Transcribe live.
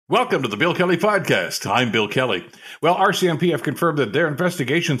Welcome to the Bill Kelly Podcast. I'm Bill Kelly. Well, RCMP have confirmed that their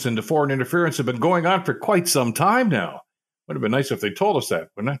investigations into foreign interference have been going on for quite some time now. Would have been nice if they told us that,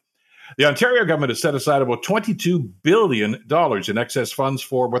 wouldn't it? The Ontario government has set aside about $22 billion in excess funds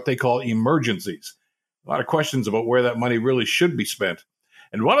for what they call emergencies. A lot of questions about where that money really should be spent.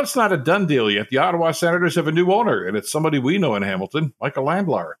 And while it's not a done deal yet, the Ottawa Senators have a new owner, and it's somebody we know in Hamilton, Michael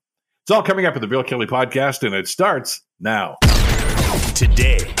Andlauer. It's all coming up in the Bill Kelly Podcast, and it starts now.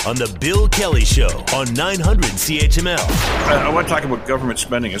 Today on the Bill Kelly Show on 900 CHML. I want to talk about government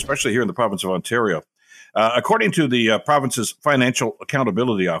spending, especially here in the province of Ontario. According to the province's Financial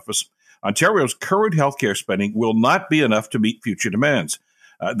Accountability Office, Ontario's current healthcare spending will not be enough to meet future demands.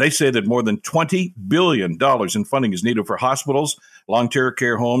 They say that more than $20 billion in funding is needed for hospitals, long-term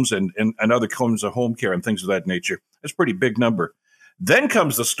care homes, and other forms of home care and things of that nature. That's a pretty big number. Then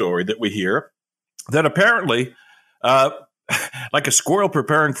comes the story that we hear that apparently, like a squirrel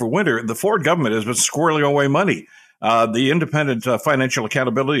preparing for winter, the Ford government has been squirreling away money. The Independent Financial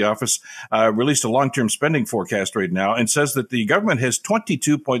Accountability Office released a long-term spending forecast right now and says that the government has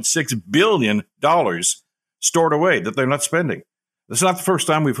 $22.6 billion stored away that they're not spending. This is not the first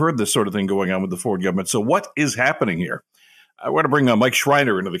time we've heard this sort of thing going on with the Ford government. So what is happening here? I want to bring Mike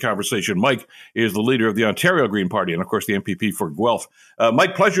Schreiner into the conversation. Mike is the leader of the Ontario Green Party and, of course, the MPP for Guelph.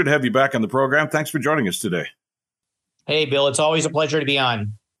 Mike, pleasure to have you back on the program. Thanks for joining us today. Hey, Bill, it's always a pleasure to be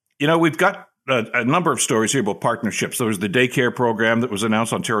on. You know, we've got a number of stories here about partnerships. There was the daycare program that was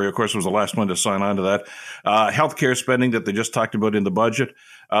announced. Ontario, of course, was the last one to sign on to that. Healthcare spending that they just talked about in the budget.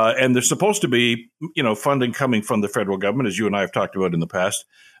 And there's supposed to be, funding coming from the federal government, as you and I have talked about in the past.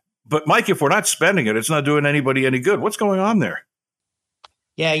 But, Mike, if we're not spending it, it's not doing anybody any good. What's going on there?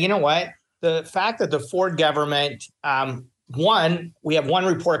 Yeah, you know what? The fact that the Ford government we have one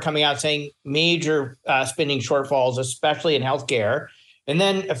report coming out saying major spending shortfalls, especially in healthcare. And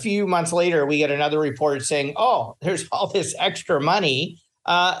then a few months later, we get another report saying, oh, there's all this extra money.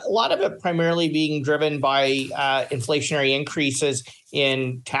 A lot of it primarily being driven by inflationary increases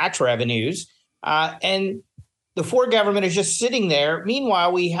in tax revenues. And the Ford government is just sitting there.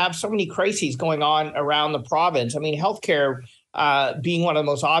 Meanwhile, we have so many crises going on around the province. I mean, healthcare being one of the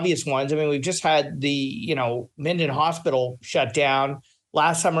most obvious ones. I mean, we've just had the, Minden Hospital shut down.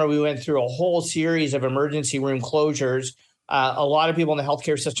 Last summer, we went through a whole series of emergency room closures. A lot of people in the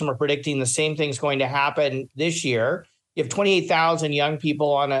healthcare system are predicting the same thing's going to happen this year. You have 28,000 young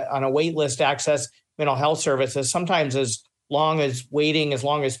people on a wait list to access mental health services, sometimes waiting as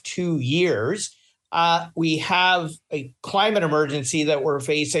long as 2 years. We have a climate emergency that we're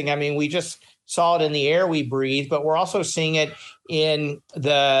facing. I mean, we just saw it in the air we breathe, but we're also seeing it in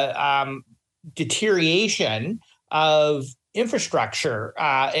the deterioration of infrastructure.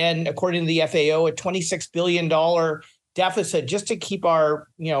 And according to the FAO, a $26 billion deficit just to keep our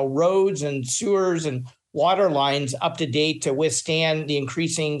roads and sewers and water lines up to date to withstand the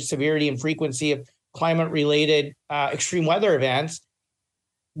increasing severity and frequency of climate-related extreme weather events.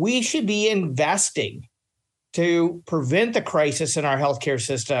 We should be investing to prevent the crisis in our healthcare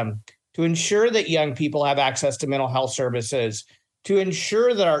system, to ensure that young people have access to mental health services, to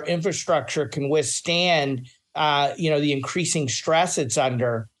ensure that our infrastructure can withstand, the increasing stress it's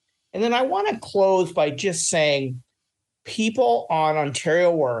under. And then I want to close by just saying people on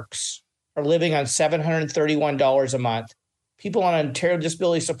Ontario Works are living on $731 a month. People on Ontario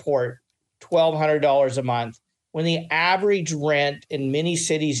Disability Support, $1,200 a month, when the average rent in many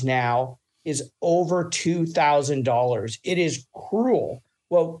cities now is over $2,000. It is cruel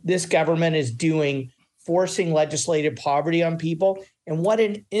what this government is doing, forcing legislative poverty on people. And what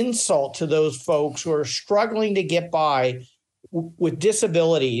an insult to those folks who are struggling to get by with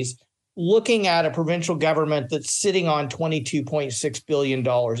disabilities, looking at a provincial government that's sitting on $22.6 billion.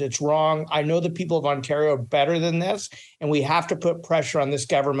 It's wrong. I know the people of Ontario are better than this, and we have to put pressure on this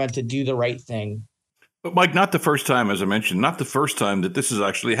government to do the right thing. But, Mike, not the first time, as I mentioned, not the first time that this has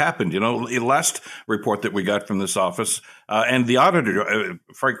actually happened. The last report that we got from this office and the auditor,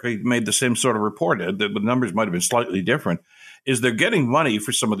 frankly, made the same sort of report. The numbers might have been slightly different. Is they're getting money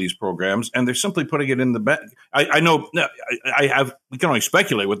for some of these programs, and they're simply putting it in the bank. I know we can only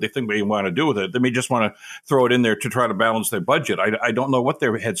speculate what they think they want to do with it. They may just want to throw it in there to try to balance their budget. I don't know what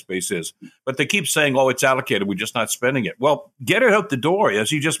their headspace is, but they keep saying, oh, it's allocated, we're just not spending it. Well, get it out the door.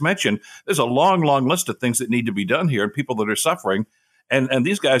 As you just mentioned, there's a long, long list of things that need to be done here and people that are suffering. And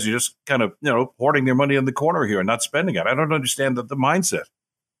these guys are just kind of, hoarding their money in the corner here and not spending it. I don't understand the mindset.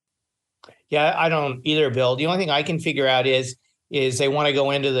 Yeah, I don't either, Bill. The only thing I can figure out is they want to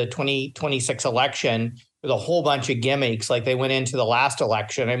go into the 2026 election with a whole bunch of gimmicks like they went into the last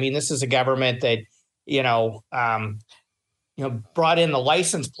election. I mean, this is a government that, brought in the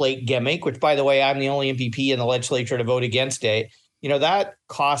license plate gimmick, which, by the way, I'm the only MPP in the legislature to vote against it. That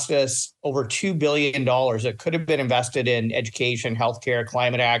cost us over $2 billion. It could have been invested in education, healthcare,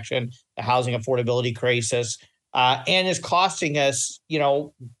 climate action, the housing affordability crisis, and is costing us,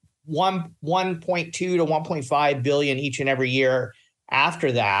 1.2 to 1.5 billion each and every year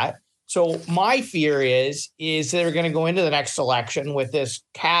after that. So my fear is they're going to go into the next election with this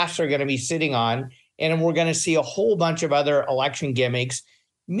cash they're going to be sitting on, and we're going to see a whole bunch of other election gimmicks.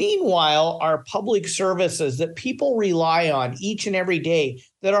 Meanwhile, our public services that people rely on each and every day,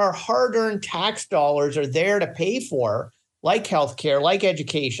 that our hard-earned tax dollars are there to pay for, like healthcare, like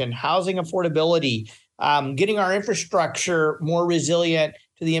education, housing affordability, getting our infrastructure more resilient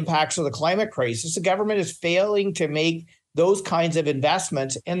to the impacts of the climate crisis. The government is failing to make those kinds of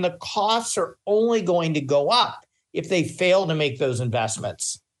investments, and the costs are only going to go up if they fail to make those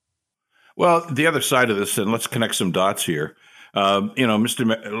investments. Well, the other side of this, and let's connect some dots here.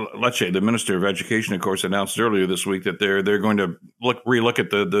 Mr. Lecce, the Minister of Education, of course, announced earlier this week that they're going to relook at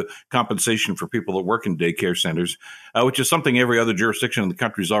the compensation for people that work in daycare centers, which is something every other jurisdiction in the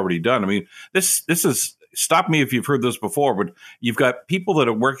country has already done. I mean, this is, stop me if you've heard this before, but you've got people that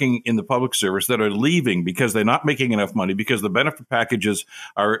are working in the public service that are leaving because they're not making enough money, because the benefit packages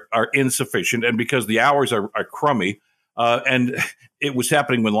are insufficient, and because the hours are crummy. And it was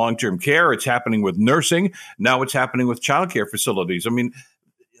happening with long-term care. It's happening with nursing. Now it's happening with childcare facilities. I mean,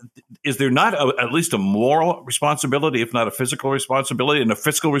 is there not at least a moral responsibility, if not a physical responsibility and a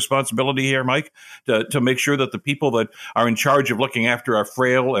fiscal responsibility here, Mike, to make sure that the people that are in charge of looking after our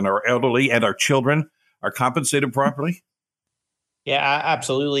frail and our elderly and our children are compensated properly? Yeah,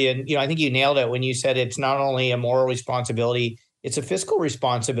 absolutely. And, I think you nailed it when you said it's not only a moral responsibility, it's a fiscal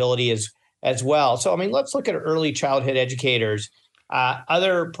responsibility as well. So, let's look at early childhood educators.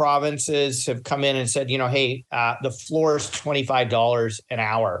 Other provinces have come in and said, hey, the floor is $25 an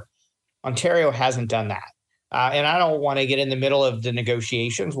hour. Ontario hasn't done that. And I don't want to get in the middle of the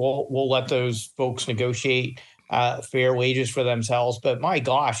negotiations. We'll let those folks negotiate fair wages for themselves. But my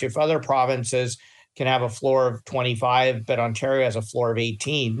gosh, if other provinces can have a floor of 25, but Ontario has a floor of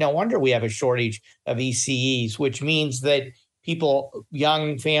 18, no wonder we have a shortage of ECEs, which means that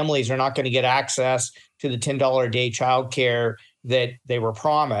young families are not going to get access to the $10 a day childcare that they were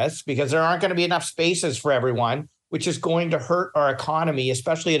promised, because there aren't going to be enough spaces for everyone, which is going to hurt our economy,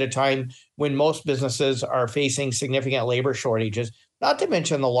 especially at a time when most businesses are facing significant labor shortages, not to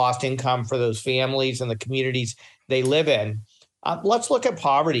mention the lost income for those families and the communities they live in. Let's look at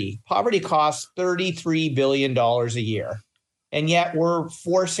poverty. Poverty costs $33 billion a year, and yet we're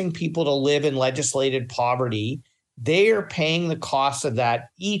forcing people to live in legislated poverty. They are paying the cost of that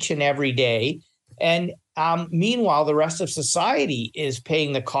each and every day. And meanwhile, the rest of society is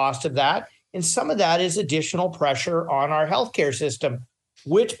paying the cost of that. And some of that is additional pressure on our healthcare system,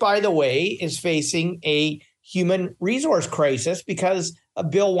 which, by the way, is facing a human resource crisis because of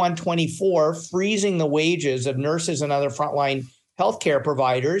Bill 124 freezing the wages of nurses and other frontline healthcare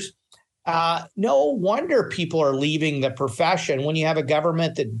providers. No wonder people are leaving the profession when you have a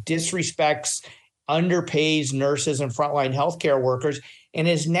government that disrespects, underpays nurses and frontline healthcare workers, and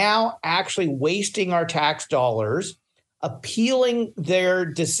is now actually wasting our tax dollars, appealing their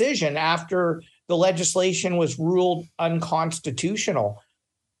decision after the legislation was ruled unconstitutional.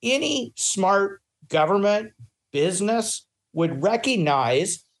 Any smart government business would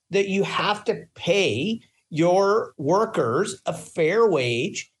recognize that you have to pay your workers a fair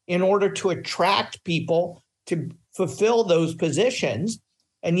wage in order to attract people to fulfill those positions.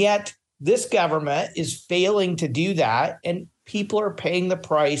 And yet this government is failing to do that, and people are paying the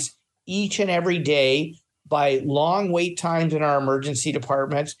price each and every day by long wait times in our emergency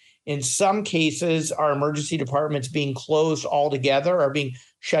departments. In some cases, our emergency departments being closed altogether or being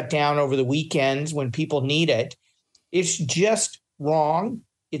shut down over the weekends when people need it. It's just wrong.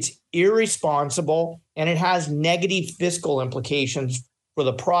 It's irresponsible, and it has negative fiscal implications for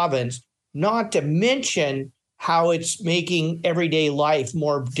the province, not to mention how it's making everyday life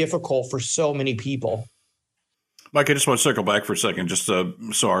more difficult for so many people. Mike, I just want to circle back for a second, just so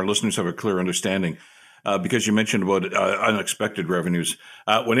our listeners have a clear understanding, because you mentioned about unexpected revenues.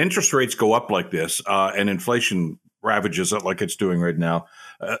 When interest rates go up like this and inflation ravages it like it's doing right now,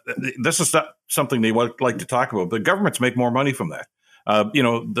 this is not something they would like to talk about. But governments make more money from that.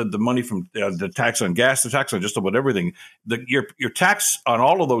 The money from the tax on gas, the tax on just about everything. Your tax on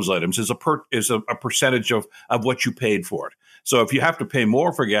all of those items is a percentage of what you paid for it. So if you have to pay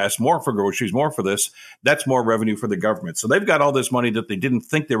more for gas, more for groceries, more for this, that's more revenue for the government. So they've got all this money that they didn't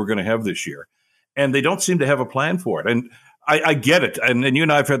think they were going to have this year, and they don't seem to have a plan for it. And I get it. And you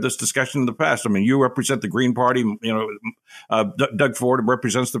and I have had this discussion in the past. I mean, you represent the Green Party, Doug Ford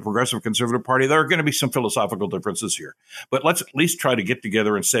represents the Progressive Conservative Party. There are going to be some philosophical differences here, but let's at least try to get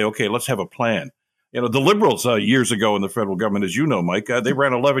together and say, okay, let's have a plan. The Liberals years ago in the federal government, as you know, Mike, they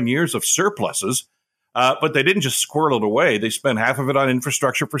ran 11 years of surpluses, but they didn't just squirrel it away. They spent half of it on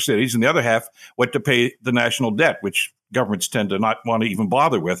infrastructure for cities, and the other half went to pay the national debt, which governments tend to not want to even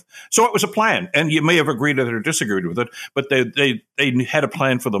bother with. So it was a plan, and you may have agreed with it or disagreed with it, but they had a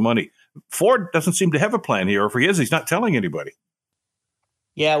plan for the money. Ford doesn't seem to have a plan here. If he is, he's not telling anybody.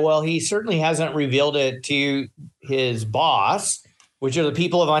 Yeah, well, he certainly hasn't revealed it to his boss, which are the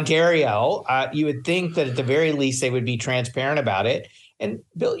people of Ontario. You would think that at the very least they would be transparent about it. And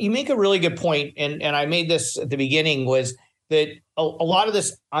Bill, you make a really good point, and I made this at the beginning, was that a lot of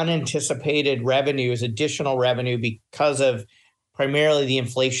this unanticipated revenue is additional revenue because of primarily the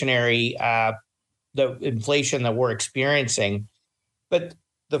inflationary, the inflation that we're experiencing. But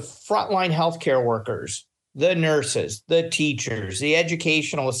the frontline healthcare workers, the nurses, the teachers, the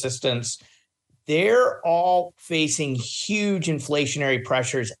educational assistants, they're all facing huge inflationary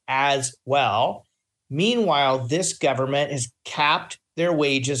pressures as well. Meanwhile, this government has capped their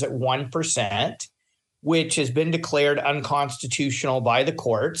wages at 1%, which has been declared unconstitutional by the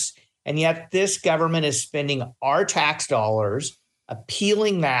courts. And yet this government is spending our tax dollars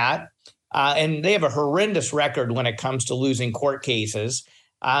appealing that. And they have a horrendous record when it comes to losing court cases.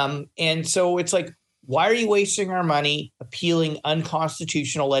 And so it's like, why are you wasting our money appealing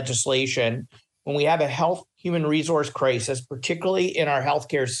unconstitutional legislation when we have a human resource crisis, particularly in our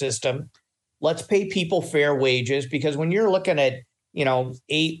healthcare system? Let's pay people fair wages, because when you're looking at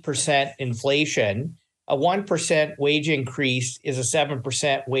 8% inflation, a 1% wage increase is a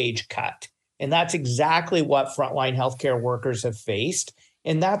 7% wage cut. And that's exactly what frontline healthcare workers have faced.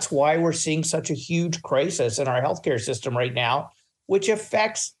 And that's why we're seeing such a huge crisis in our healthcare system right now, which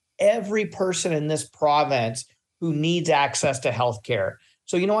affects every person in this province who needs access to healthcare.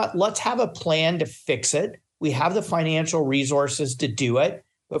 So you know what? Let's have a plan to fix it. We have the financial resources to do it.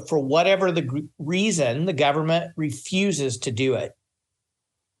 But for whatever the reason, the government refuses to do it.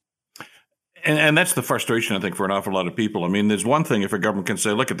 And that's the frustration, I think, for an awful lot of people. I mean, there's one thing if a government can say,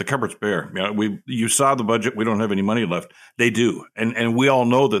 look, at the cupboard's bare. You saw the budget. We don't have any money left. They do. And we all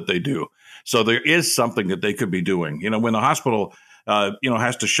know that they do. So there is something that they could be doing. When the hospital,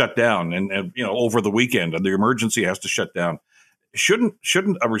 has to shut down and over the weekend and the emergency has to shut down.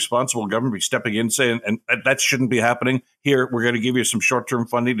 Shouldn't a responsible government be stepping in saying, and that shouldn't be happening here? We're going to give you some short-term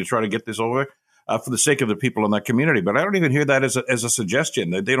funding to try to get this over for the sake of the people in that community. But I don't even hear that as a suggestion.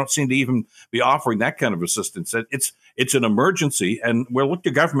 They don't seem to even be offering that kind of assistance. It's an emergency, and we'll look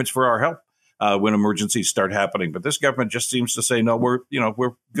to governments for our help when emergencies start happening. But this government just seems to say, no, we're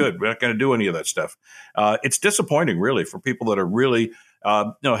good. We're not going to do any of that stuff. It's disappointing, really, for people that are really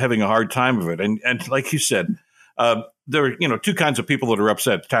having a hard time of it. And like you said, there are two kinds of people that are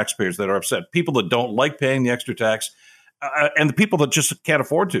upset, taxpayers that are upset, people that don't like paying the extra tax, and the people that just can't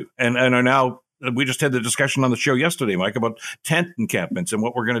afford to and are now. We just had the discussion on the show yesterday, Mike, about tent encampments and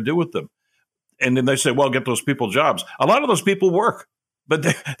what we're going to do with them. And then they say, well, get those people jobs. A lot of those people work, but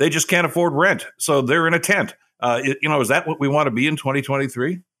they just can't afford rent. So they're in a tent. Is that what we want to be in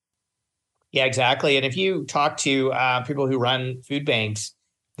 2023? Yeah, exactly. And if you talk to people who run food banks,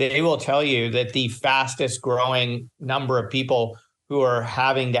 they will tell you that the fastest growing number of people who are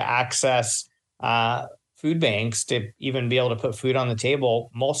having to access food banks to even be able to put food on the table,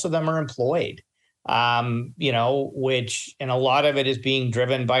 most of them are employed, which, and a lot of it is being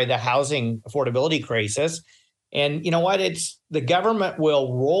driven by the housing affordability crisis. And you know what? The government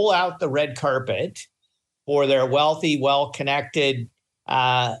will roll out the red carpet for their wealthy, well-connected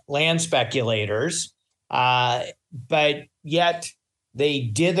land speculators, but yet they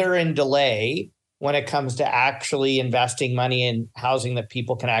dither and delay when it comes to actually investing money in housing that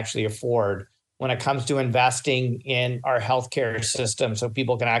people can actually afford, when it comes to investing in our healthcare system so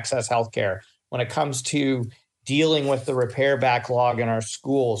people can access healthcare, when it comes to dealing with the repair backlog in our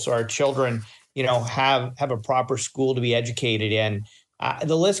schools so our children, have a proper school to be educated in.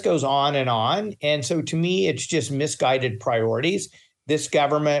 The list goes on. And so to me, it's just misguided priorities. This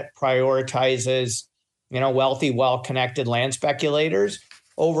government prioritizes, wealthy, well-connected land speculators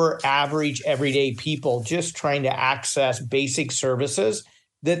over average, everyday people just trying to access basic services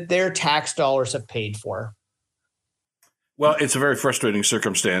that their tax dollars have paid for. Well, it's a very frustrating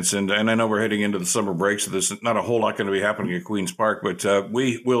circumstance, and I know we're heading into the summer break, so there's not a whole lot going to be happening at Queen's Park, but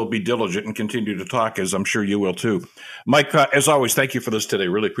we will be diligent and continue to talk, as I'm sure you will too. Mike, as always, thank you for this today.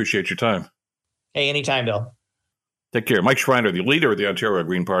 Really appreciate your time. Hey, anytime, Bill. Take care. Mike Schreiner, the leader of the Ontario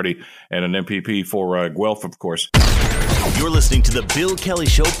Green Party and an MPP for Guelph, of course. You're listening to the Bill Kelly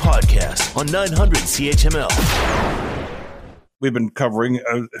Show podcast on 900 CHML. We've been covering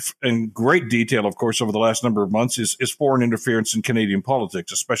in great detail, of course, over the last number of months is foreign interference in Canadian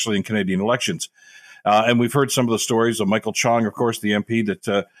politics, especially in Canadian elections. And we've heard some of the stories of Michael Chong, of course, the MP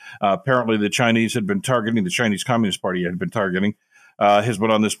that apparently the Chinese had been targeting, the Chinese Communist Party had been targeting, has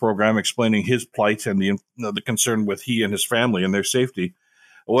been on this program explaining his plight and the concern with he and his family and their safety.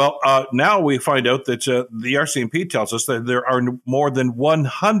 Well, now we find out that the RCMP tells us that there are more than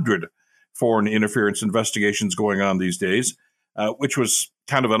 100 foreign interference investigations going on these days, which was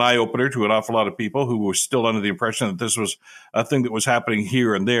kind of an eye-opener to an awful lot of people who were still under the impression that this was a thing that was happening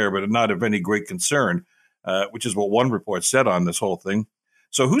here and there, but not of any great concern, which is what one report said on this whole thing.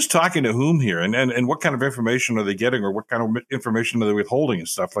 So who's talking to whom here, and what kind of information are they getting, or what kind of information are they withholding and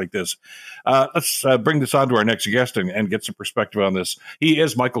stuff like this? Let's bring this on to our next guest and get some perspective on this. He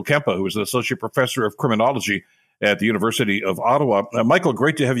is Michael Kempa, who is an Associate Professor of Criminology at the University of Ottawa. Michael,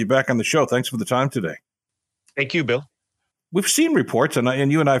 great to have you back on the show. Thanks for the time today. Thank you, Bill. We've seen reports,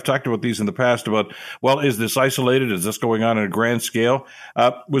 and you and I have talked about these in the past about, well, is this isolated? Is this going on a grand scale?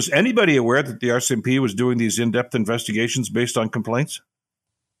 Was anybody aware that the RCMP was doing these in-depth investigations based on complaints?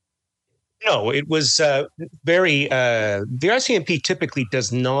 No, it was the RCMP typically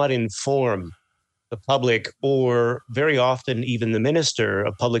does not inform the public, or very often even the Minister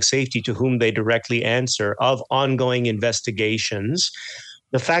of Public Safety, to whom they directly answer, of ongoing investigations.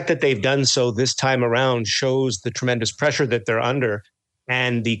 The fact that they've done so this time around shows the tremendous pressure that they're under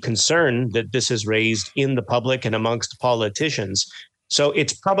and the concern that this has raised in the public and amongst politicians. So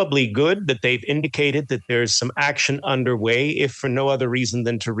it's probably good that they've indicated that there's some action underway, if for no other reason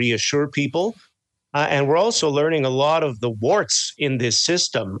than to reassure people. And we're also learning a lot of the warts in this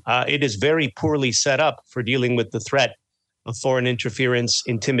system. It is very poorly set up for dealing with the threat of foreign interference,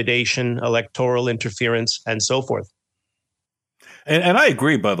 intimidation, electoral interference, and so forth. And I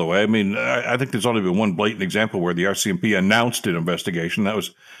agree, by the way. I mean, I think there's only been one blatant example where the RCMP announced an investigation. That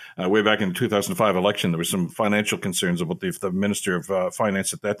was way back in the 2005 election. There was some financial concerns about the Minister of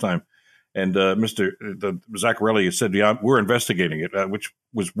Finance at that time. And Mr. Zaccarelli said, yeah, we're investigating it, which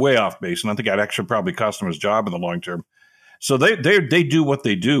was way off base. And I think that actually probably cost him his job in the long term. So they do what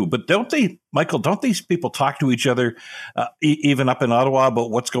they do. But don't they, Michael, don't these people talk to each other, even up in Ottawa,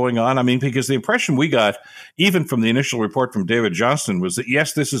 about what's going on? I mean, because the impression we got, even from the initial report from David Johnston, was that,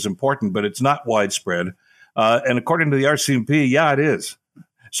 yes, this is important, but it's not widespread. And according to the RCMP, yeah, it is.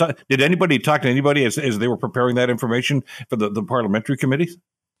 So did anybody talk to anybody as they were preparing that information for the parliamentary committees?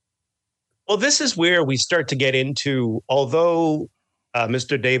 Well, this is where we start to get into, although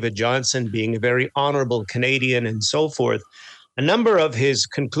Mr. David Johnston being a very honorable Canadian and so forth, a number of his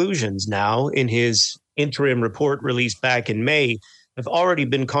conclusions now in his interim report released back in May have already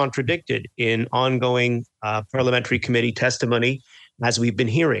been contradicted in ongoing parliamentary committee testimony, as we've been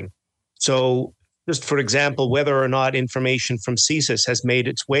hearing. So just for example, whether or not information from CSIS has made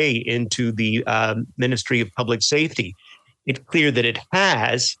its way into the Ministry of Public Safety, it's clear that it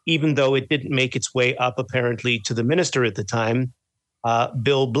has, even though it didn't make its way up apparently to the minister at the time,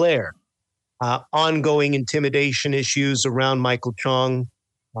 Bill Blair. Ongoing intimidation issues around Michael Chong,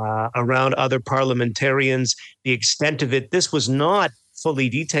 around other parliamentarians. The extent of it, this was not fully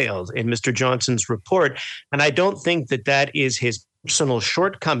detailed in Mr. Johnston's report. And I don't think that that is his personal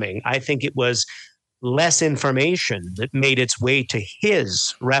shortcoming. I think it was less information that made its way to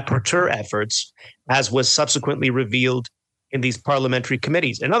his rapporteur efforts, as was subsequently revealed in these parliamentary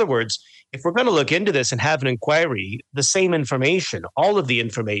committees. In other words, if we're going to look into this and have an inquiry, the same information, all of the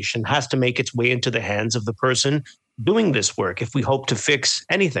information, has to make its way into the hands of the person doing this work if we hope to fix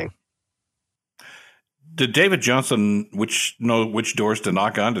anything. Did David Johnston know which doors to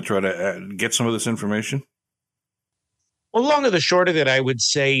knock on to try to get some of this information? Well, long or the short of it, I would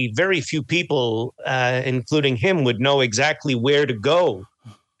say very few people, including him, would know exactly where to go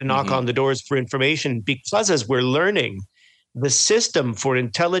to knock on the doors for information, because as we're learning, the system for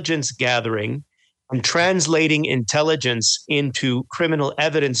intelligence gathering and translating intelligence into criminal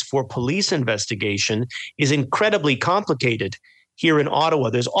evidence for police investigation is incredibly complicated here in Ottawa.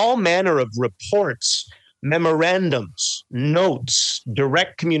 There's all manner of reports, memorandums, notes,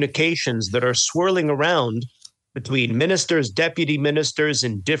 direct communications that are swirling around between ministers, deputy ministers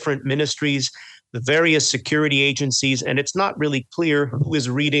in different ministries, the various security agencies, and it's not really clear who is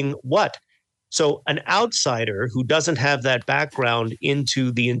reading what. So an outsider who doesn't have that background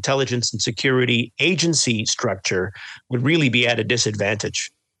into the intelligence and security agency structure would really be at a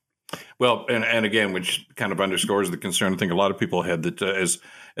disadvantage. Well, and again, which kind of underscores the concern I think a lot of people had, that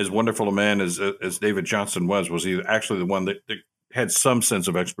as wonderful a man as David Johnston was he actually the one that had some sense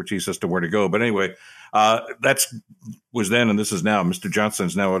of expertise as to where to go. But anyway, was then, and this is now. Mr. Johnson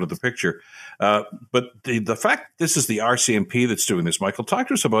is now out of the picture. But the fact this is the RCMP that's doing this, Michael, talk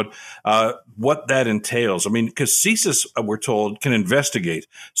to us about what that entails. I mean, because CSIS, we're told, can investigate.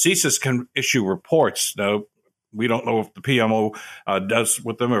 CSIS can issue reports. Now, we don't know if the PMO does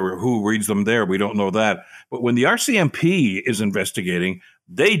with them or who reads them there. We don't know that. But when the RCMP is investigating,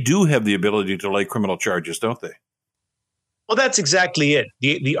 they do have the ability to lay criminal charges, don't they? Well, that's exactly it.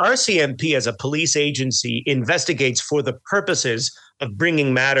 The RCMP as a police agency investigates for the purposes of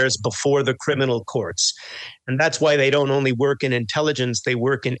bringing matters before the criminal courts. And that's why they don't only work in intelligence, they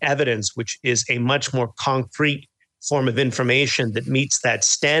work in evidence, which is a much more concrete form of information that meets that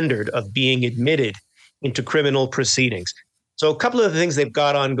standard of being admitted into criminal proceedings. So a couple of the things they've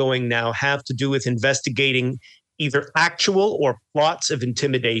got ongoing now have to do with investigating either actual or plots of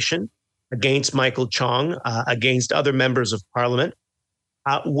intimidation against Michael Chong, against other members of parliament,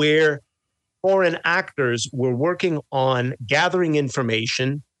 where foreign actors were working on gathering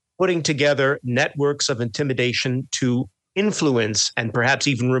information, putting together networks of intimidation to influence and perhaps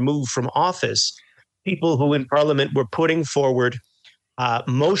even remove from office people who in parliament were putting forward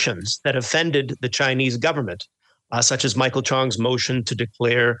motions that offended the Chinese government, such as Michael Chong's motion to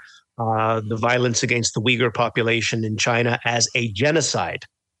declare the violence against the Uyghur population in China as a genocide.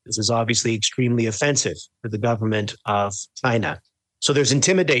 This is obviously extremely offensive to the government of China. So there's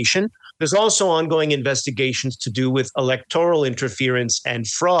intimidation. There's also ongoing investigations to do with electoral interference and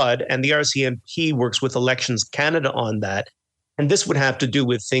fraud, and the RCMP works with Elections Canada on that. And this would have to do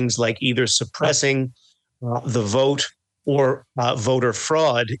with things like either suppressing the vote or voter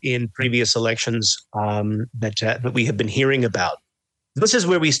fraud in previous elections that we have been hearing about. This is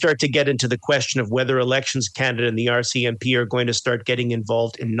where we start to get into the question of whether Elections Canada and the RCMP are going to start getting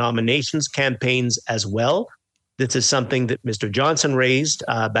involved in nominations campaigns as well. This is something that Mr. Johnson raised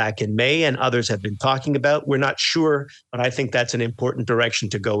back in May and others have been talking about. We're not sure, but I think that's an important direction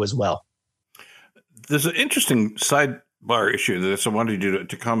to go as well. There's an interesting sidebar issue that I wanted you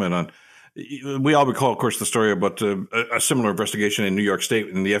to comment on. We all recall, of course, the story about a similar investigation in New York State,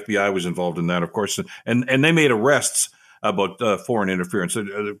 and the FBI was involved in that, of course, and they made arrests about foreign interference.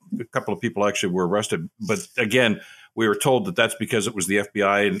 A couple of people actually were arrested. But again, we were told that that's because it was the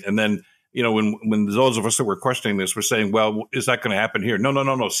FBI. And then, you know, when those of us that were questioning this were saying, well, is that going to happen here? No.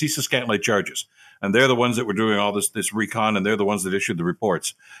 CSIS can't lay charges. And they're the ones that were doing all this recon, and they're the ones that issued the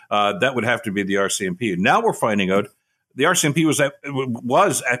reports. That would have to be the RCMP. Now we're finding out the RCMP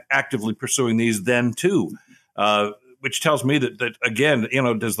was actively pursuing these then, too. Which tells me that again, you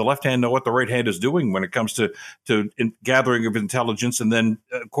know, does the left hand know what the right hand is doing when it comes to gathering of intelligence and then,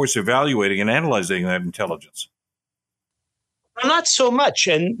 of course, evaluating and analyzing that intelligence? Well, not so much.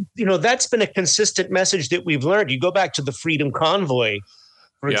 And, you know, that's been a consistent message that we've learned. You go back to the Freedom Convoy,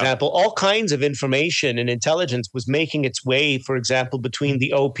 for example, all kinds of information and intelligence was making its way, for example, between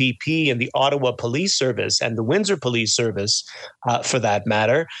the OPP and the Ottawa Police Service and the Windsor Police Service, for that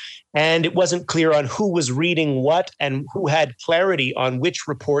matter. And it wasn't clear on who was reading what and who had clarity on which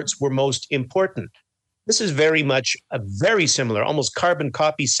reports were most important. This is very much a very similar, almost carbon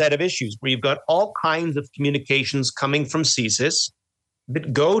copy set of issues where you've got all kinds of communications coming from CSIS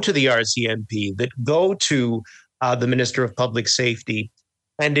that go to the RCMP, that go to the Minister of Public Safety.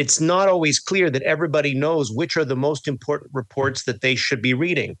 And it's not always clear that everybody knows which are the most important reports that they should be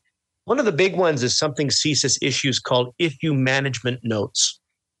reading. One of the big ones is something CSIS issues called issue management notes.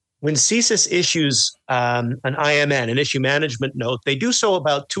 When CSIS issues an IMN, an issue management note, they do so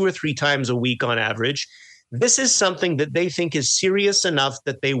about 2 or 3 times a week on average. This is something that they think is serious enough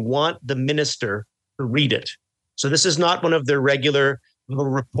that they want the minister to read it. So this is not one of their regular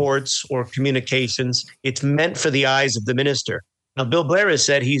reports or communications. It's meant for the eyes of the minister. Now, Bill Blair has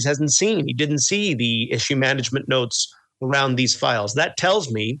said he didn't see the issue management notes around these files. That tells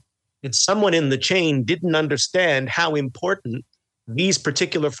me that someone in the chain didn't understand how important these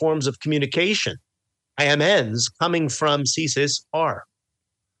particular forms of communication, IMNs, coming from CSIS are.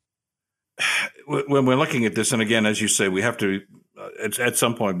 When we're looking at this, and again, as you say, we have to at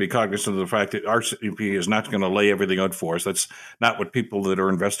some point be cognizant of the fact that RCMP is not going to lay everything out for us. That's not what people that are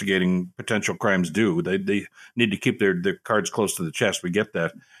investigating potential crimes do. They need to keep their cards close to the chest. We get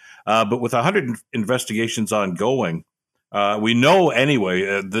that. But with 100 investigations ongoing, we know anyway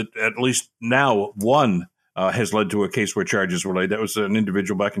that at least now one has led to a case where charges were laid. That was an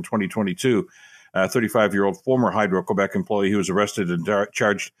individual back in 2022, a 35-year-old former Hydro-Quebec employee who was arrested and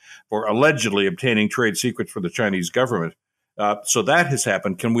charged for allegedly obtaining trade secrets for the Chinese government. So that has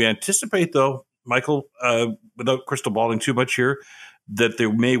happened. Can we anticipate, though, Michael, without crystal balling too much here, that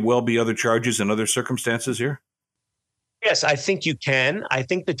there may well be other charges and other circumstances here? Yes, I think you can. I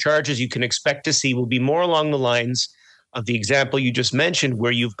think the charges you can expect to see will be more along the lines of the example you just mentioned,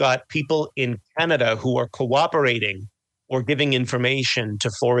 where you've got people in Canada who are cooperating or giving information to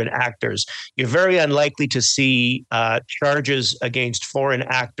foreign actors. You're very unlikely to see charges against foreign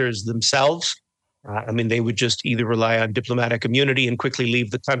actors themselves. I mean, they would just either rely on diplomatic immunity and quickly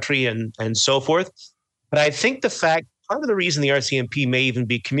leave the country and so forth. But I think part of the reason the RCMP may even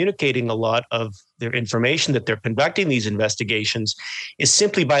be communicating a lot of their information that they're conducting these investigations is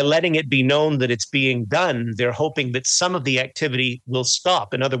simply by letting it be known that it's being done. They're hoping that some of the activity will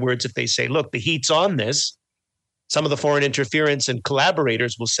stop. In other words, if they say, look, the heat's on this, some of the foreign interference and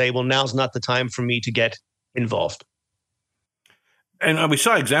collaborators will say, well, now's not the time for me to get involved. And we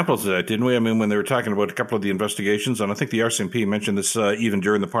saw examples of that, didn't we? I mean, when they were talking about a couple of the investigations, and I think the RCMP mentioned this even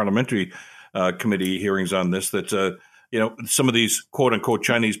during the parliamentary committee hearings on this, that some of these quote unquote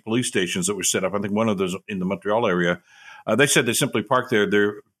Chinese police stations that were set up, I think one of those in the Montreal area, they said they simply parked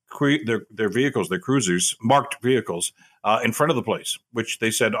their vehicles, their cruisers, marked vehicles in front of the place, which they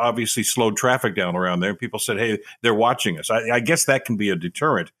said obviously slowed traffic down around there. People said, hey, they're watching us. I guess that can be a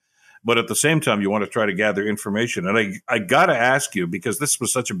deterrent. But at the same time, you want to try to gather information. And I got to ask you, because this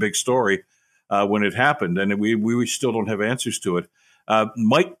was such a big story when it happened, and we still don't have answers to it.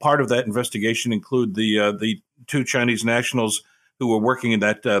 Might part of that investigation include the two Chinese nationals who were working in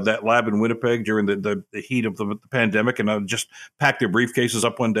that lab in Winnipeg during the heat of the pandemic and just packed their briefcases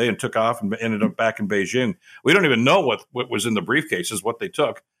up one day and took off and ended up back in Beijing? We don't even know what was in the briefcases, what they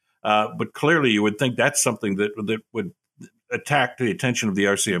took. But clearly you would think that's something that would attack the attention of the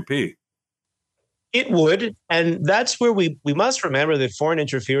RCMP. It would. And that's where we must remember that foreign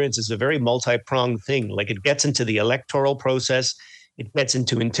interference is a very multi-pronged thing. Like, it gets into the electoral process. It gets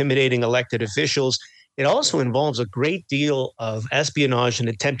into intimidating elected officials. It also involves a great deal of espionage and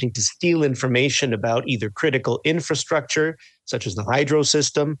attempting to steal information about either critical infrastructure, such as the hydro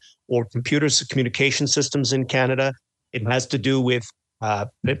system, or communication systems in Canada. It has to do with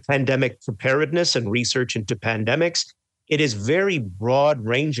pandemic preparedness and research into pandemics. It is very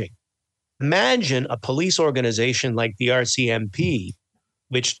broad-ranging. Imagine a police organization like the RCMP,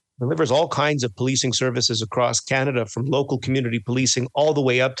 which delivers all kinds of policing services across Canada, from local community policing all the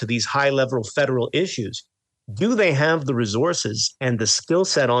way up to these high-level federal issues. Do they have the resources and the skill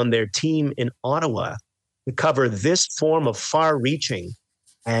set on their team in Ottawa to cover this form of far-reaching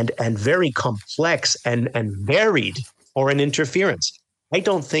and very complex and varied foreign interference? I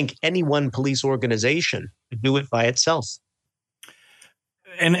don't think any one police organization could do it by itself.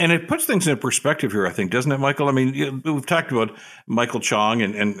 And it puts things in perspective here, I think, doesn't it, Michael? I mean, we've talked about Michael Chong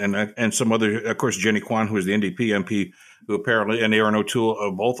and some other, of course, Jenny Kwan, who is the NDP MP, who apparently, and Aaron O'Toole,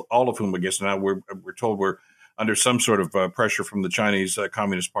 all of whom, I guess now we're told we're under some sort of pressure from the Chinese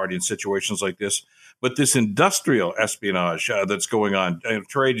Communist Party in situations like this. But this industrial espionage that's going on,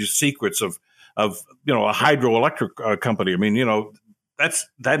 trade secrets of a hydroelectric company. I mean,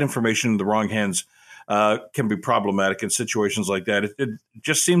 that information in the wrong hands can be problematic in situations like that. It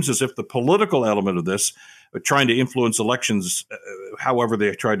just seems as if the political element of this, trying to influence elections, however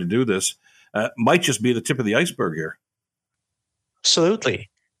they try to do this, might just be the tip of the iceberg here. Absolutely.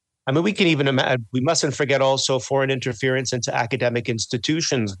 I mean, we can even imagine, we mustn't forget also foreign interference into academic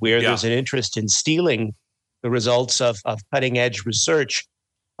institutions where there's an interest in stealing the results of cutting edge research.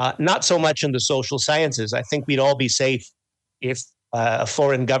 Not so much in the social sciences. I think we'd all be safe if a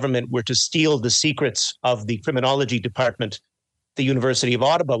foreign government were to steal the secrets of the criminology department at the University of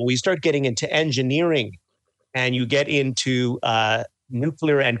Ottawa. But we start getting into engineering and you get into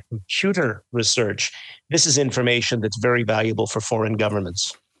nuclear and computer research. This is information that's very valuable for foreign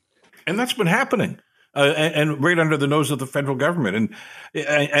governments. And that's been happening. And right under the nose of the federal government.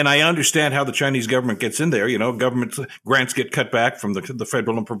 And I understand how the Chinese government gets in there. Government grants get cut back from the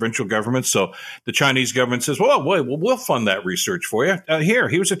federal and provincial governments. So the Chinese government says, well, we'll fund that research for you.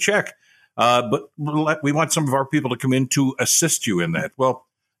 Here's a check. But we want some of our people to come in to assist you in that. Well,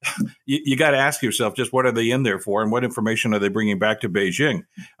 you got to ask yourself, just what are they in there for, and what information are they bringing back to Beijing?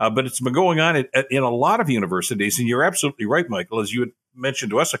 But it's been going on in a lot of universities, and you're absolutely right, Michael, as you had mentioned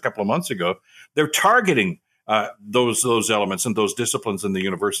to us a couple of months ago. They're targeting those elements and those disciplines in the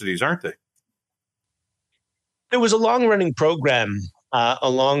universities, aren't they? There was a long-running program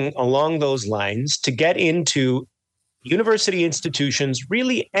along those lines to get into university institutions,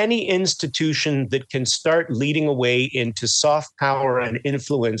 really any institution that can start leading a way into soft power and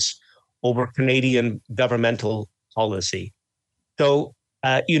influence over Canadian governmental policy. So,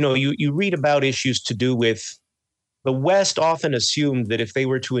 you read about issues to do with the West often assumed that if they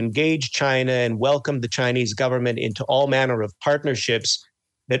were to engage China and welcome the Chinese government into all manner of partnerships,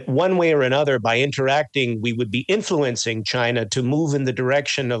 that one way or another, by interacting, we would be influencing China to move in the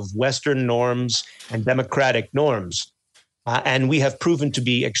direction of Western norms and democratic norms. And we have proven to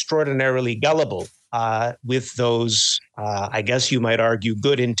be extraordinarily gullible with those, I guess you might argue,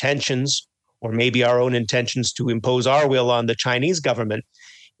 good intentions, or maybe our own intentions to impose our will on the Chinese government,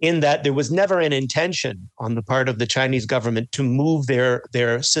 in that there was never an intention on the part of the Chinese government to move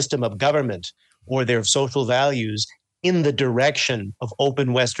their system of government or their social values in the direction of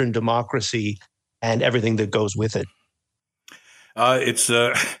open Western democracy and everything that goes with it. It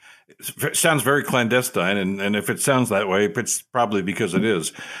sounds very clandestine, and if it sounds that way, it's probably because it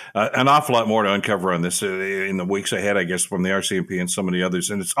is. An awful lot more to uncover on this in the weeks ahead, I guess, from the RCMP and some of the others.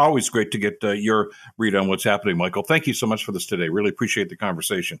 And it's always great to get your read on what's happening, Michael. Thank you so much for this today. Really appreciate the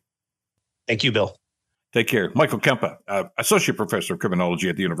conversation. Thank you, Bill. Take care. Michael Kempa, Associate Professor of Criminology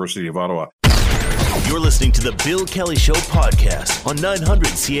at the University of Ottawa. You're listening to the Bill Kelly Show podcast on 900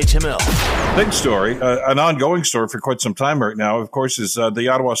 CHML. Big story, an ongoing story for quite some time right now, of course, is the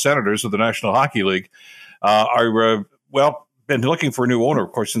Ottawa Senators of the National Hockey League been looking for a new owner,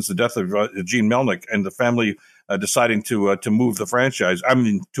 of course, since the death of Gene Melnick and the family deciding to move the franchise,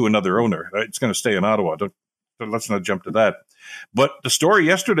 to another owner. It's going to stay in Ottawa. Let's not jump to that. But the story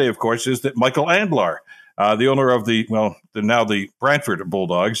yesterday, of course, is that Michael Andlauer, the owner of the Brantford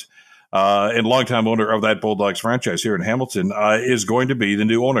Bulldogs, and longtime owner of that Bulldogs franchise here in Hamilton, is going to be the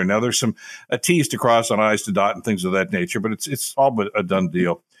new owner. Now, there's some T's to cross and I's to dot and things of that nature, but it's all but a done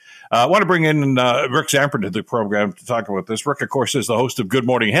deal. I want to bring in Rick Zamperin to the program to talk about this. Rick, of course, is the host of Good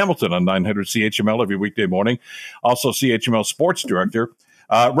Morning Hamilton on 900 CHML every weekday morning, also CHML Sports Director.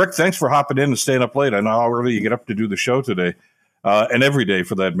 Rick, thanks for hopping in and staying up late. I know how early you get up to do the show today, and every day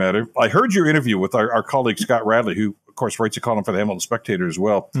for that matter. I heard your interview with our colleague Scott Radley, who, of course, writes a column for the Hamilton Spectator as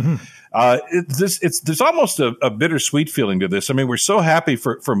well. Mm-hmm. There's almost a bittersweet feeling to this. I mean, we're so happy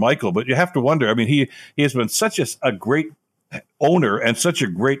for Michael, but you have to wonder. I mean, he has been such a great owner and such a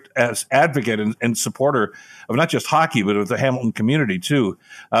great advocate and supporter of not just hockey, but of the Hamilton community too.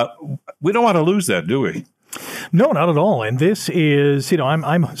 We don't want to lose that, do we? No, not at all. And this is,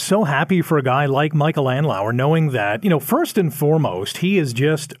 I'm so happy for a guy like Michael Andlauer, knowing that, first and foremost, he is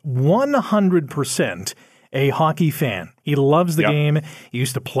just 100% a hockey fan. He loves the game. He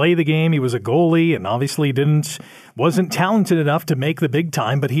used to play the game. He was a goalie and obviously wasn't talented enough to make the big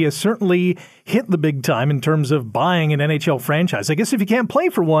time, but he has certainly hit the big time in terms of buying an NHL franchise. I guess if you can't play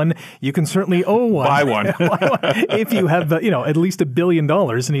for one, you can certainly own one. Buy one. If you have, at least $1 billion,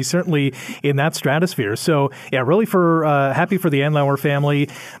 and he's certainly in that stratosphere. So, yeah, really happy for the Andlauer family.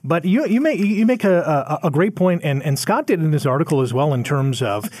 But you make a great point, and Scott did in his article as well, in terms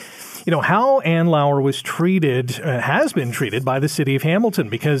of how Andlauer has been treated by the city of Hamilton,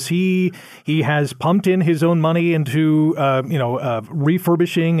 because he has pumped in his own money into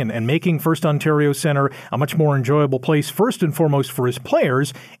refurbishing and making First Ontario Centre a much more enjoyable place, first and foremost for his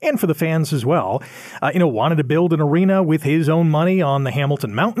players and for the fans as well. Wanted to build an arena with his own money on the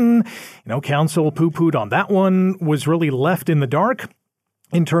Hamilton Mountain. Council poo-pooed on that one, was really left in the dark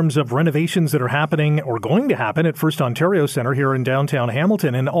in terms of renovations that are happening or going to happen at First Ontario Centre here in downtown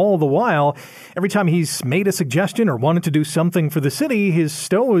Hamilton. And all the while, every time he's made a suggestion or wanted to do something for the city, his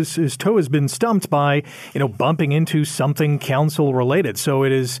toe has been stumped by, bumping into something council related. So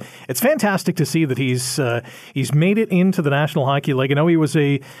it's fantastic to see that he's made it into the National Hockey League. I know he was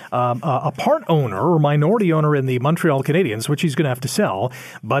a part owner or minority owner in the Montreal Canadiens, which he's going to have to sell,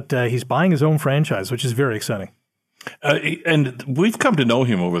 but he's buying his own franchise, which is very exciting. And we've come to know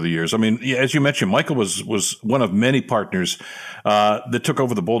him over the years. I mean, as you mentioned, Michael was one of many partners that took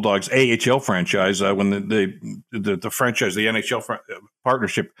over the Bulldogs AHL franchise when the franchise, the NHL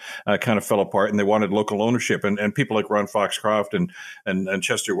partnership kind of fell apart, and they wanted local ownership. And people like Ron Foxcroft and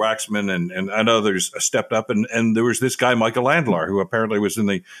Chester Waxman and others stepped up. And there was this guy, Michael Andlauer, who apparently was in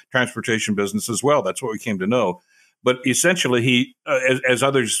the transportation business as well. That's what we came to know. But essentially, he, as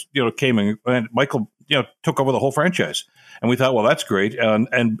others, came and Michael, took over the whole franchise, and we thought, well, that's great.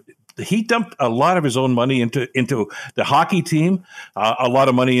 And he dumped a lot of his own money into the hockey team, a lot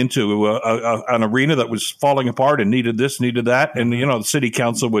of money into an arena that was falling apart and needed this, needed that. And the city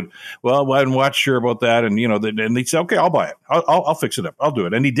council would, well, I'm not sure about that, and and they'd say, okay, I'll buy it, I'll fix it up, I'll do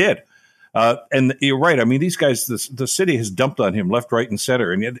it, and he did. And you're right. I mean, these guys, the city has dumped on him left, right, and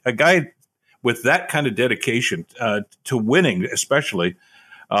center, and a guy with that kind of dedication to winning, especially,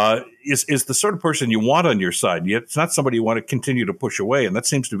 is the sort of person you want on your side. Yet it's not somebody you want to continue to push away, and that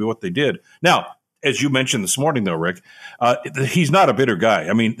seems to be what they did. Now, as you mentioned this morning, though, Rick, he's not a bitter guy.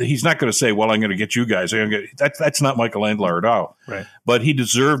 I mean, he's not going to say, well, I'm going to get you guys. That's not Michael Andlauer at all. Right. But he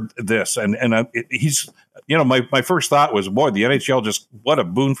deserved this. And he's, my first thought was, boy, the NHL just, what a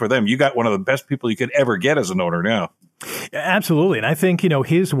boon for them. You got one of the best people you could ever get as an owner now. Absolutely. And I think,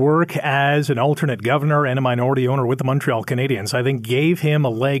 his work as an alternate governor and a minority owner with the Montreal Canadiens, I think gave him a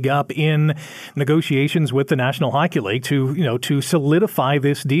leg up in negotiations with the National Hockey League to solidify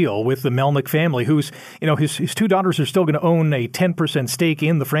this deal with the Melnyk family, who's, his two daughters are still going to own a 10% stake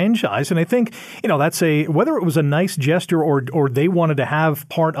in the franchise. And I think, that's whether it was a nice gesture or they wanted to have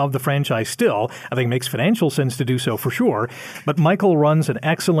part of the franchise still, I think it makes financial sense to do so for sure. But Michael runs an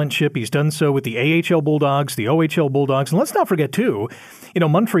excellent ship. He's done so with the AHL Bulldogs, the OHL Bulldogs. And let's not forget, too,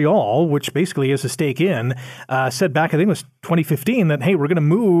 Montreal, which basically has a stake in, said back, I think it was 2015, that, hey, we're going to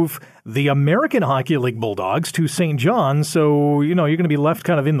move the American Hockey League Bulldogs to St. John's. So, you're going to be left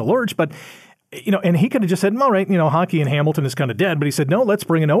kind of in the lurch. But and he could have just said, all right, hockey in Hamilton is kind of dead. But he said, no, let's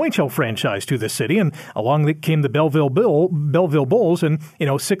bring an OHL franchise to this city. And along came the Belleville Bulls. And,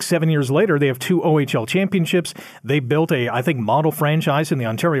 6-7 years later, they have 2 OHL championships. They built I think, model franchise in the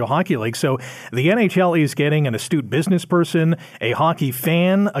Ontario Hockey League. So the NHL is getting an astute business person, a hockey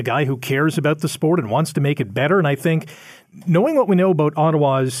fan, a guy who cares about the sport and wants to make it better. And I think knowing what we know about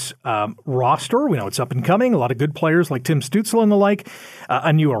Ottawa's roster, we know it's up and coming, a lot of good players like Tim Stützle and the like,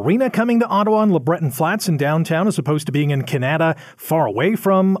 a new arena coming to Ottawa in LeBreton Flats in downtown as opposed to being in Canada, far away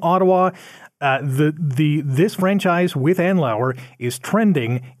from Ottawa. This franchise with Andlauer is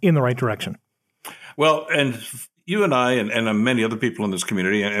trending in the right direction. Well, and you and I and many other people in this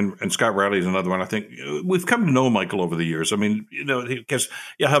community, and Scott Riley is another one, I think, we've come to know Michael over the years. I mean, because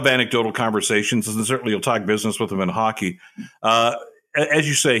you'll have anecdotal conversations, and certainly you'll talk business with him in hockey. As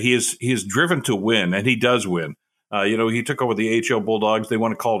you say, he is driven to win, and he does win. He took over the AHL Bulldogs. They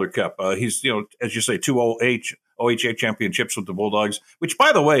won a Calder Cup. He's, as you say, 2 OHA championships with the Bulldogs, which,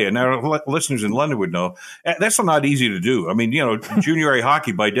 by the way, and our listeners in London would know, that's not easy to do. I mean, junior A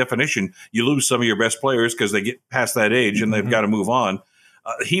hockey, by definition, you lose some of your best players because they get past that age and they've got to move on.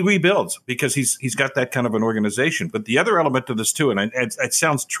 He rebuilds because he's got that kind of an organization. But the other element to this, too, and it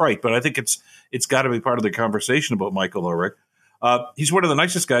sounds trite, but I think it's got to be part of the conversation about Michael, though, Rick. He's one of the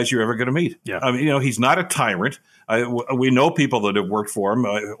nicest guys you're ever going to meet. Yeah. I mean, he's not a tyrant. We know people that have worked for him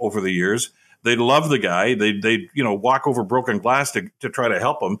over the years. They love the guy. They walk over broken glass to try to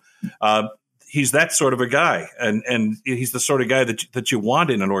help him. He's that sort of a guy, and he's the sort of guy that you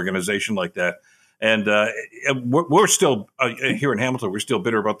want in an organization like that. And we're still here in Hamilton. We're still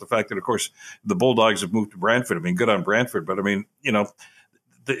bitter about the fact that, of course, the Bulldogs have moved to Brantford. I mean, good on Brantford, but I mean,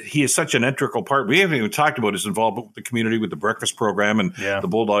 he is such an integral part. We haven't even talked about his involvement with the community, with the breakfast program and the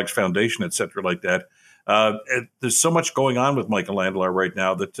Bulldogs Foundation, et cetera, like that. There's so much going on with Michael Andlauer right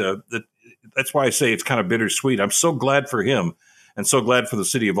now that's why I say it's kind of bittersweet. I'm so glad for him and so glad for the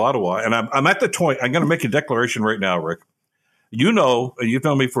city of Ottawa. And I'm at the point, I'm going to make a declaration right now, Rick. You've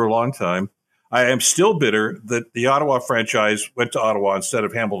known me for a long time. I am still bitter that the Ottawa franchise went to Ottawa instead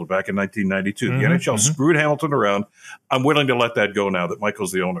of Hamilton back in 1992. The NHL screwed Hamilton around. I'm willing to let that go now that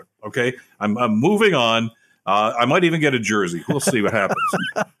Michael's the owner. Okay, I'm moving on. I might even get a jersey. We'll see what happens.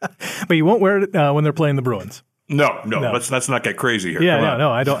 But you won't wear it when they're playing the Bruins. No. Let's not get crazy here. Yeah, no,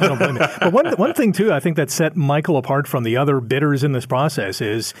 I don't blame you. But one thing too, I think that set Michael apart from the other bidders in this process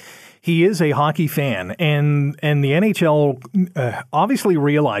is he is a hockey fan, and the NHL obviously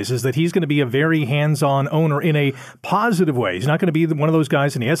realizes that he's going to be a very hands-on owner in a positive way. He's not going to be one of those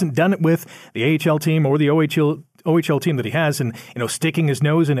guys, and he hasn't done it with the AHL team or the OHL team that he has, and sticking his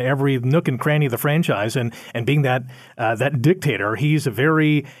nose into every nook and cranny of the franchise and being that dictator. He's a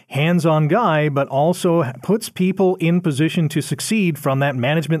very hands-on guy, but also puts people in position to succeed from that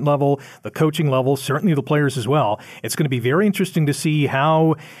management level, the coaching level, certainly the players as well. It's going to be very interesting to see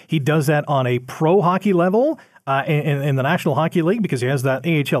how he does that on a pro hockey level in the National Hockey League, because he has that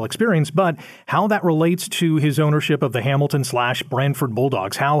AHL experience, but how that relates to his ownership of the Hamilton/Brantford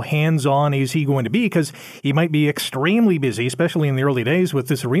Bulldogs. How hands-on is he going to be? Because he might be extremely busy, especially in the early days with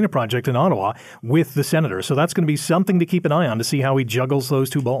this arena project in Ottawa with the Senators. So that's going to be something to keep an eye on to see how he juggles those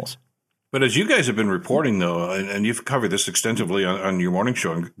two balls. But as you guys have been reporting, though, and you've covered this extensively on your morning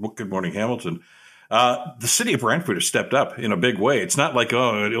show, on Good Morning Hamilton, the city of Brantford has stepped up in a big way. It's not like, what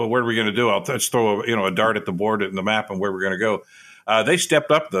are we going to do? Let's throw a dart at the board and the map and where we're going to go. They stepped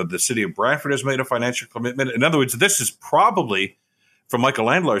up. The city of Brantford has made a financial commitment. In other words, this is probably, from Michael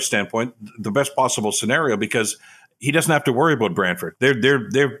Andlauer's standpoint, the best possible scenario because he doesn't have to worry about Brantford.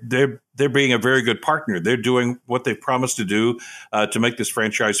 They're they're being a very good partner. They're doing what they've promised to do to make this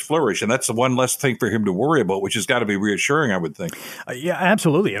franchise flourish. And that's the one less thing for him to worry about, which has got to be reassuring, I would think. Yeah,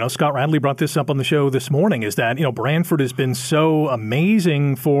 absolutely. Scott Radley brought this up on the show this morning, is that, Brantford has been so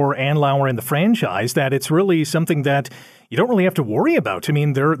amazing for Andlauer and the franchise that it's really something that you don't really have to worry about. I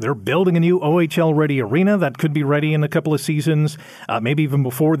mean, they're building a new OHL-ready arena that could be ready in a couple of seasons, maybe even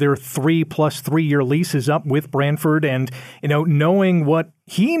before their 3+3 year lease is up with Brantford. And, knowing what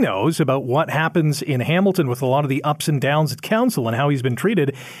he knows about what happens in Hamilton with a lot of the ups and downs at council and how he's been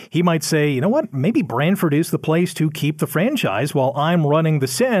treated, he might say, you know what, maybe Brantford is the place to keep the franchise while I'm running the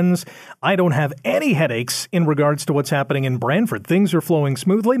Sens. I don't have any headaches in regards to what's happening in Brantford. Things are flowing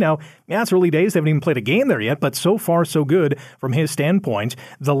smoothly. Now, it's early days. They haven't even played a game there yet, but so far so good from his standpoint.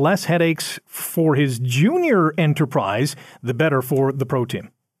 The less headaches for his junior enterprise, the better for the pro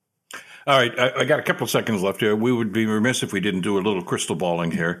team. All right, I got a couple of seconds left here. We would be remiss if we didn't do a little crystal balling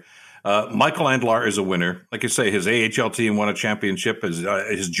here. Michael Andlauer is a winner. Like I say, his AHL team won a championship.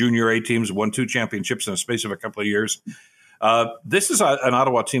 His junior A teams won 2 championships in the space of a couple of years. This is an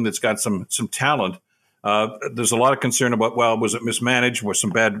Ottawa team that's got some talent. There's a lot of concern about, was it mismanaged? Was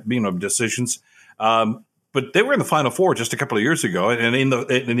some bad decisions? But they were in the Final Four just a couple of years ago, and in the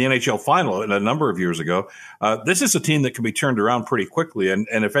NHL Final a number of years ago. This is a team that can be turned around pretty quickly, and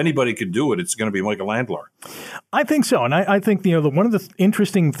if anybody could do it, it's going to be Michael Andlauer. I think so, and I think one of the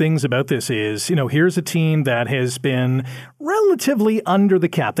interesting things about this is here's a team that has been relatively under the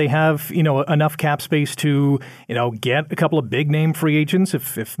cap. They have enough cap space to get a couple of big name free agents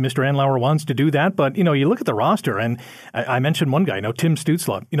if Mr. Andlauer wants to do that. But you look at the roster, and I mentioned one guy, Tim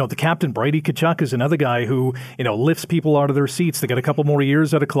Stützle. The captain Brady Tkachuk is another guy who lifts people out of their seats. They got a couple more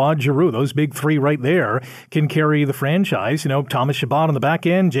years out of Claude Giroux. Those big 3 right there can carry the franchise. Thomas Chabot on the back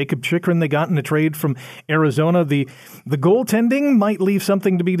end, Jacob Chychrun they got in a trade from Arizona. The goaltending might leave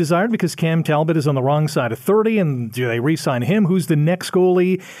something to be desired because Cam Talbot is on the wrong side of 30, and do they re-sign him? Who's the next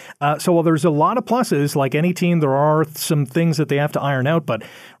goalie? So while there's a lot of pluses, like any team, there are some things that they have to iron out, but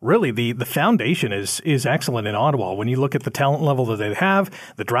really the foundation is excellent in Ottawa. When you look at the talent level that they have,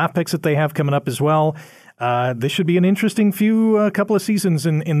 the draft picks that they have coming up as well, this should be an interesting couple of seasons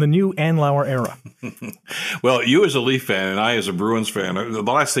in the new Andlauer era. Well, you as a Leaf fan and I as a Bruins fan, the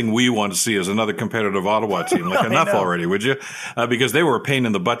last thing we want to see is another competitive Ottawa team. Like enough already, would you? Because they were a pain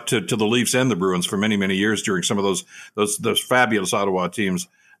in the butt to the Leafs and the Bruins for many, many years during some of those fabulous Ottawa teams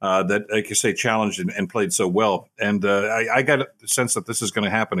that, like you say, challenged and played so well. And I got the sense that this is going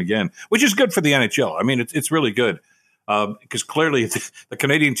to happen again, which is good for the NHL. I mean, it's really good. Because clearly the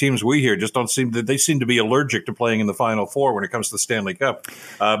Canadian teams we hear just seem to be allergic to playing in the Final Four when it comes to the Stanley Cup.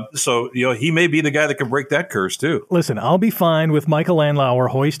 So he may be the guy that can break that curse too. Listen, I'll be fine with Michael Andlauer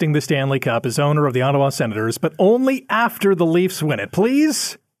hoisting the Stanley Cup as owner of the Ottawa Senators, but only after the Leafs win it.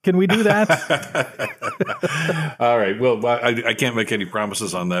 Please? Can we do that? All right. Well, I can't make any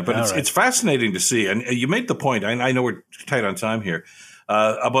promises on that, but it's fascinating to see. And you made the point. I know we're tight on time here.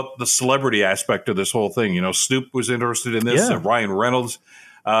 About the celebrity aspect of this whole thing. Snoop was interested in this, Ryan Reynolds,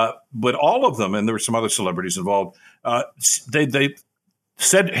 but all of them, and there were some other celebrities involved, they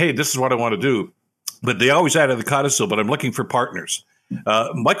said, hey, this is what I want to do, but they always added the codicil, but I'm looking for partners.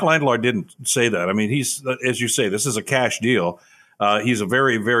 Michael Andlauer didn't say that. I mean, he's, as you say, this is a cash deal. He's a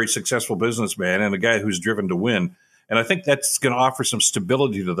very, very successful businessman and a guy who's driven to win. And I think that's going to offer some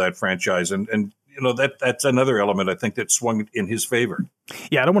stability to that franchise. And that's another element I think that swung in his favor.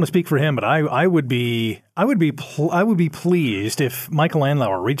 Yeah, I don't want to speak for him, but I would be pleased if Michael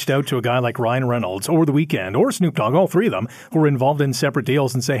Andlauer reached out to a guy like Ryan Reynolds or The Weeknd or Snoop Dogg, all 3 of them, who are involved in separate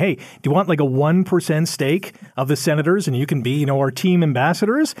deals, and say, hey, do you want like a 1% stake of the Senators and you can be, our team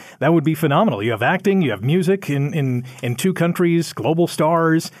ambassadors? That would be phenomenal. You have acting, you have music in 2 countries, global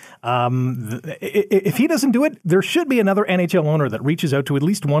stars. If he doesn't do it, there should be another NHL owner that reaches out to at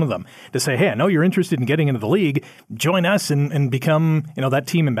least one of them to say, hey, I know you're interested in getting into the league. Join us and become, that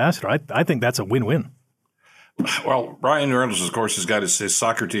team ambassador. I think that's a win-win. Well, Ryan Reynolds, of course, has got his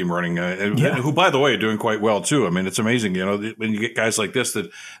soccer team running, who, by the way, are doing quite well, too. I mean, it's amazing, when you get guys like this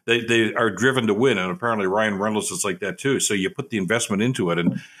that they are driven to win, and apparently Ryan Reynolds is like that, too. So you put the investment into it,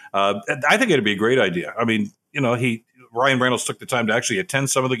 and I think it'd be a great idea. I mean, Ryan Reynolds took the time to actually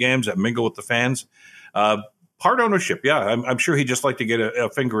attend some of the games and mingle with the fans. Part ownership, yeah. I'm sure he'd just like to get a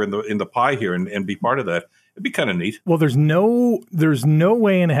finger in the pie here and be part of that. It'd be kind of neat. Well, there's no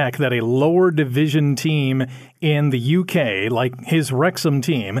way in heck that a lower division team in the UK, like his Wrexham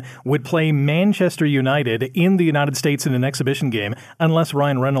team, would play Manchester United in the United States in an exhibition game unless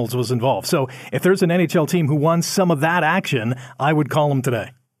Ryan Reynolds was involved. So if there's an NHL team who wants some of that action, I would call them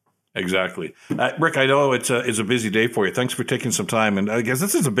today. Exactly. Rick, I know it's a busy day for you. Thanks for taking some time. And I guess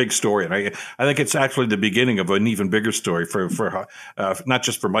this is a big story. And I think it's actually the beginning of an even bigger story for not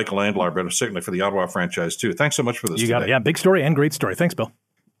just for Michael Andlauer, but certainly for the Ottawa franchise, too. Thanks so much for this You got today. it. Yeah, big story and great story. Thanks, Bill.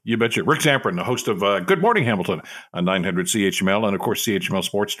 You betcha. Rick Zamperin, the host of Good Morning Hamilton on 900 CHML, and, of course, CHML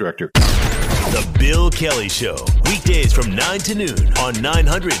Sports Director. The Bill Kelly Show, weekdays from 9 to noon on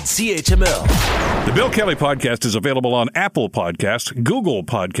 900 CHML. The Bill Kelly Podcast is available on Apple Podcast, Google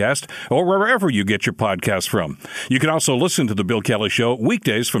Podcast, or wherever you get your podcasts from. You can also listen to The Bill Kelly Show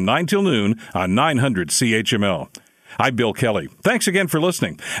weekdays from 9 till noon on 900 CHML. I'm Bill Kelly. Thanks again for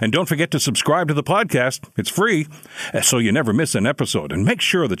listening. And don't forget to subscribe to the podcast. It's free, so you never miss an episode. And make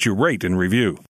sure that you rate and review.